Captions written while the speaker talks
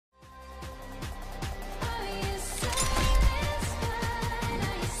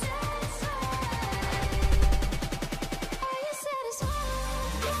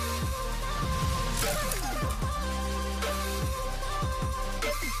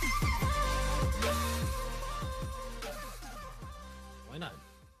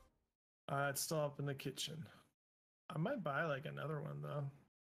It's still up in the kitchen. I might buy like another one though.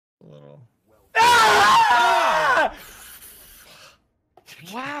 A little. Ah!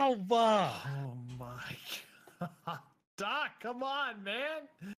 Wow, Oh my god. Doc, come on,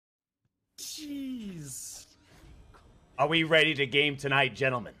 man. Jeez. Are we ready to game tonight,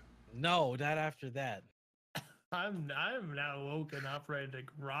 gentlemen? No, not after that. I'm now woken up ready to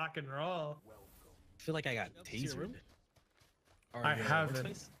rock and roll. I feel like I got tasered. I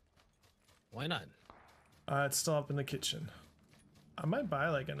haven't. Why not? It's still up in the kitchen. I might buy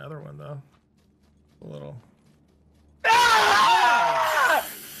like another one though. A little. Ah!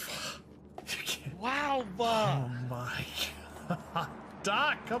 Wow, Oh my god.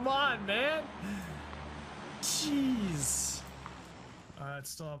 Doc, come on, man. Jeez. It's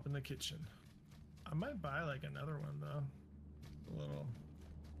still up in the kitchen. I might buy like another one though. A little.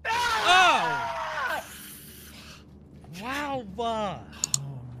 Oh! Wow, Oh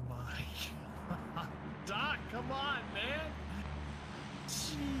my god. Doc, come on, man.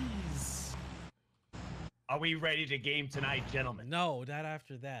 Jeez. Are we ready to game tonight, gentlemen? No, not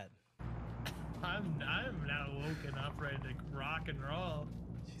after that. I'm now woken up ready to rock and roll.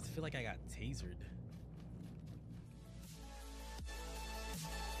 Jeez, I feel like I got tasered.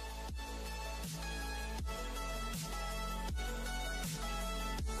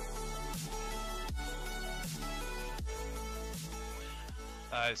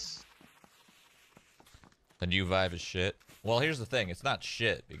 Nice. The new Vive is shit. Well, here's the thing. It's not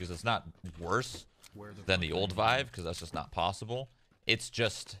shit because it's not worse than the old Vive because that's just not possible. It's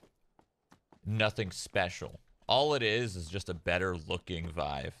just nothing special. All it is just a better looking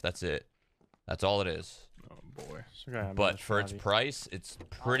Vive. That's it. That's all it is. Oh boy. But for its price, it's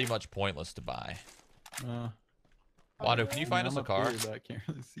pretty much pointless to buy. Wadu, can you find us a car? I can't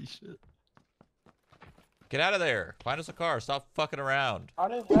really see shit. Get out of there. Find us a car. Stop fucking around. I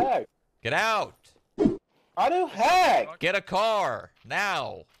do hack. Get out. I do hack. Get a car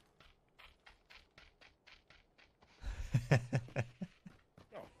now.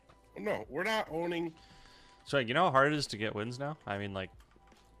 No, we're not owning. So you know how hard it is to get wins now? I mean, like,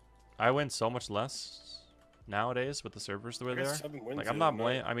 I win so much less nowadays with the servers the way they are. Like, I'm not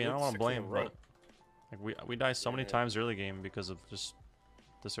blame. I mean, I don't want to blame, but like we die so many times early game because of just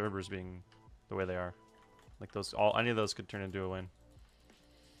the servers being the way they are. Like any of those could turn into a win.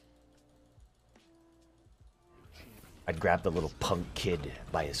 I'd grab the little punk kid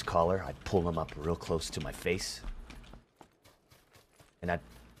by his collar, I'd pull him up real close to my face, and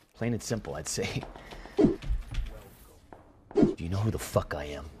plain and simple, I'd say, do you know who the fuck I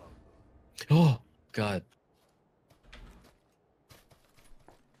am? Oh, God.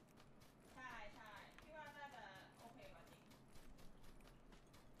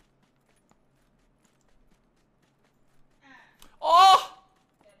 Oh!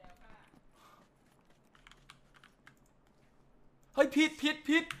 เฮ้ย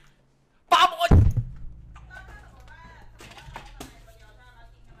ผิดปาบอย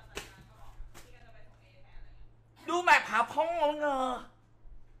ดูแมปหาพ่อมึงเหรอ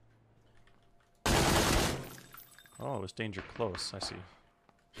Oh, it was danger close. I see.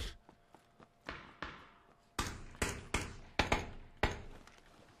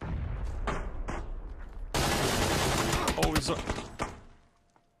 Oh, he's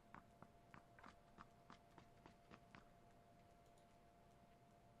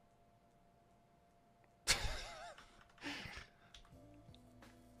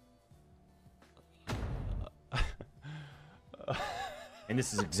And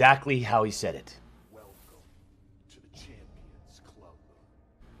this is exactly how he said it.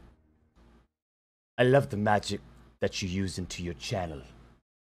 I love the magic that you use into your channel.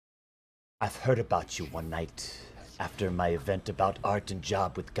 I've heard about you one night after my event about art and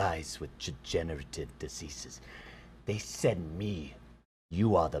job with guys with degenerative diseases. They said me,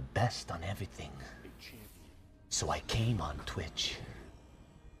 you are the best on everything. So I came on Twitch.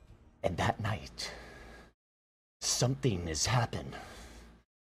 And that night, something has happened.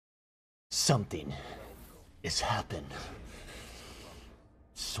 Something is happened.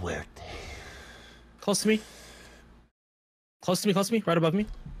 Suerte. Close to me. Close to me, right above me.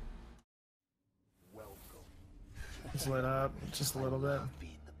 It's lit up just a little bit.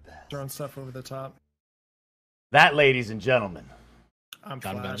 Throwing stuff over the top. That, ladies and gentlemen, I'm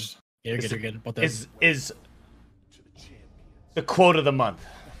flashed. Yeah, you're good. Both is the quote of the month.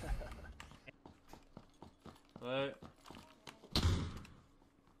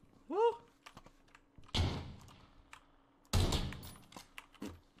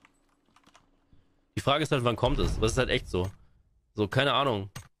 Die Frage ist halt, wann kommt es? Das ist halt echt so. So, keine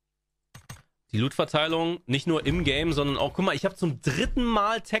Ahnung. Die Loot-Verteilung nicht nur im Game, sondern auch, guck mal, ich habe zum 3.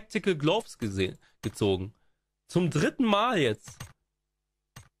 Mal Tactical Gloves gezogen. Zum 3. Mal jetzt.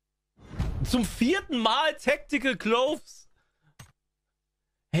 Zum 4. Mal Tactical Gloves.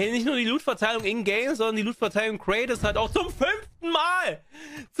 Hey, nicht nur die Loot-Verteilung in-game, sondern die Loot-Verteilung Crate ist halt auch zum 5. Mal.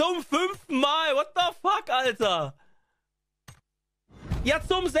 Zum 5. Mal. What the fuck, Alter? Ja,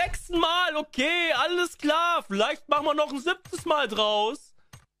 zum 6. Mal. Okay, alles klar. Vielleicht machen wir noch ein 7. Mal draus.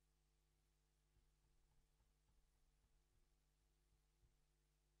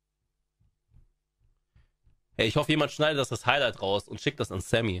 Hey, ich hoffe, jemand schneidet das Highlight raus und schickt das an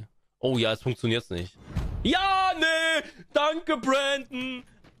Sammy. Oh ja, es funktioniert nicht. Ja, nee! Danke, Brandon!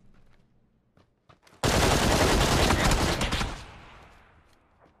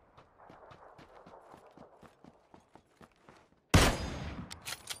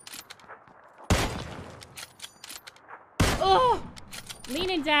 Oh! Lean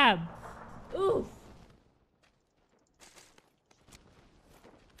and dab. Oof.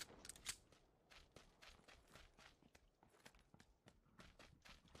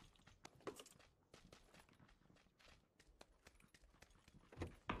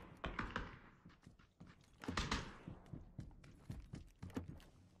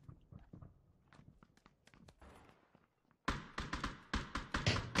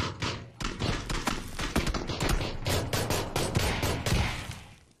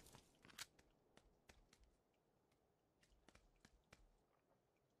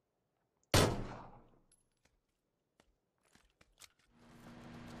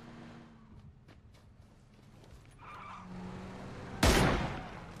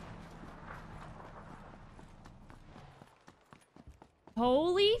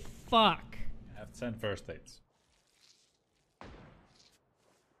 Holy fuck. I have 10 first aids.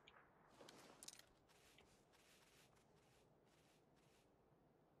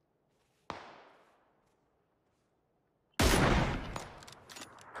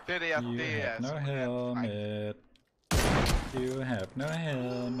 You have no helmet. You have no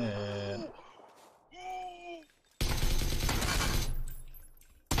helmet.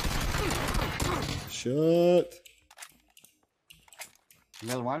 Shut.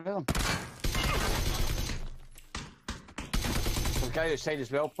 Another one of them. There's a guy outside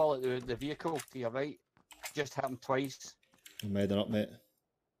as well, Paul, at the vehicle to your right. Just happened twice. I made it up, mate.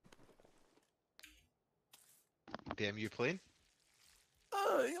 Damn, you playing?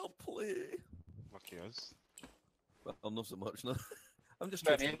 I'll play. Lucky us. Well, I'm not so much now. I'm just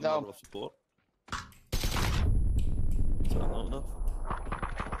Right, trying to get no. of support. Is that not enough?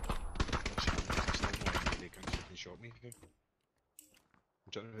 They can't fucking shot me. I'm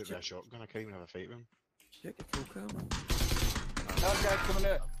jumping out with a shotgun, I can't even have a fight with him. Check your full cam. That guy coming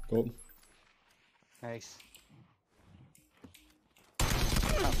out. Go. Nice.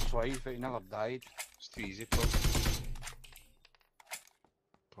 That's twice, but he never died. It's too easy, Paul.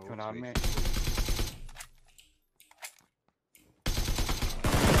 Coming on, mate.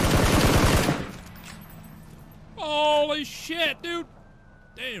 Holy shit, dude!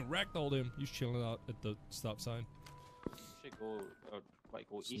 Damn, ragdolled him. He's chilling out at the stop sign. Should go, like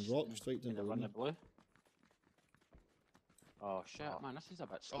go Some east. rocks straight down the run the lumi. blue. Oh shit, man, this is a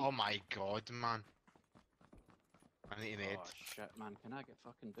bit steep. Oh my god, man. I need an head. Oh shit, man, can I get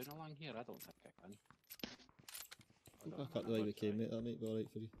fucking down along here? I don't think I can. Go back up the way we came, mate. That might be alright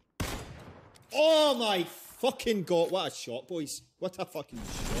for you. Oh my fucking god! What a shot, boys! What a fucking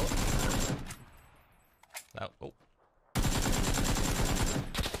shot! Oh.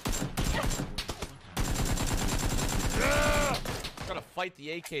 Gotta fight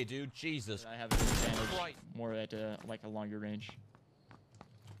the AK, dude. Jesus. I have an advantage more at like a longer range.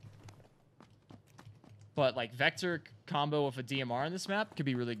 But like vector combo with a DMR on this map could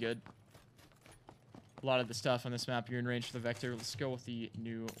be really good. A lot of the stuff on this map you're in range for the vector. Let's go with the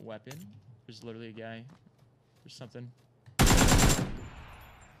new weapon. There's literally a guy. There's something.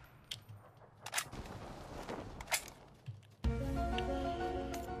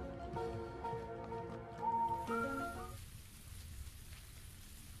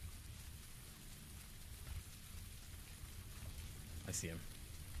 I see him.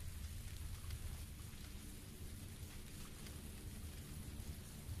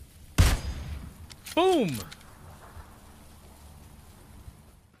 Boom! Can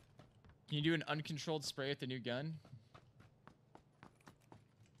you do an uncontrolled spray with the new gun?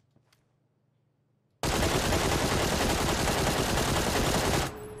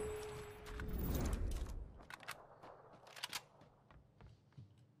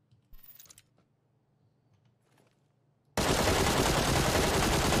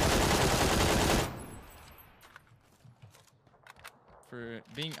 For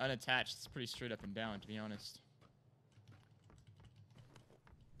being unattached, it's pretty straight up and down, to be honest.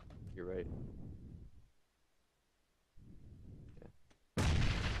 You're right.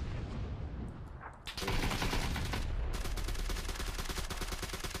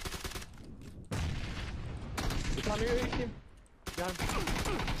 Come here, Kim.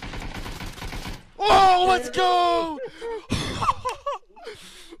 Oh, let's go!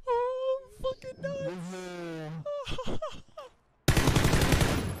 Oh, fucking nuts!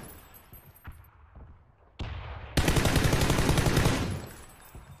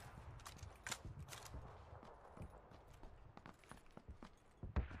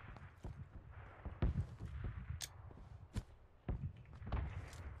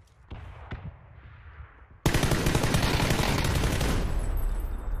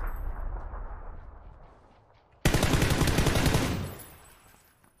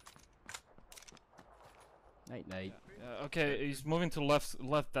 Night. Okay, he's moving to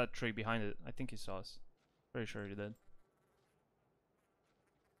left that tree behind it. I think he saw us. Pretty sure he did.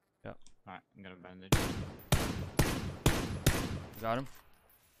 Yeah. Alright, I'm gonna bandage. Got him.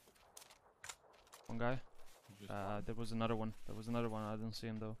 One guy. There was another one. I didn't see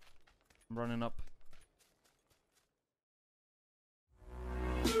him though. I'm running up.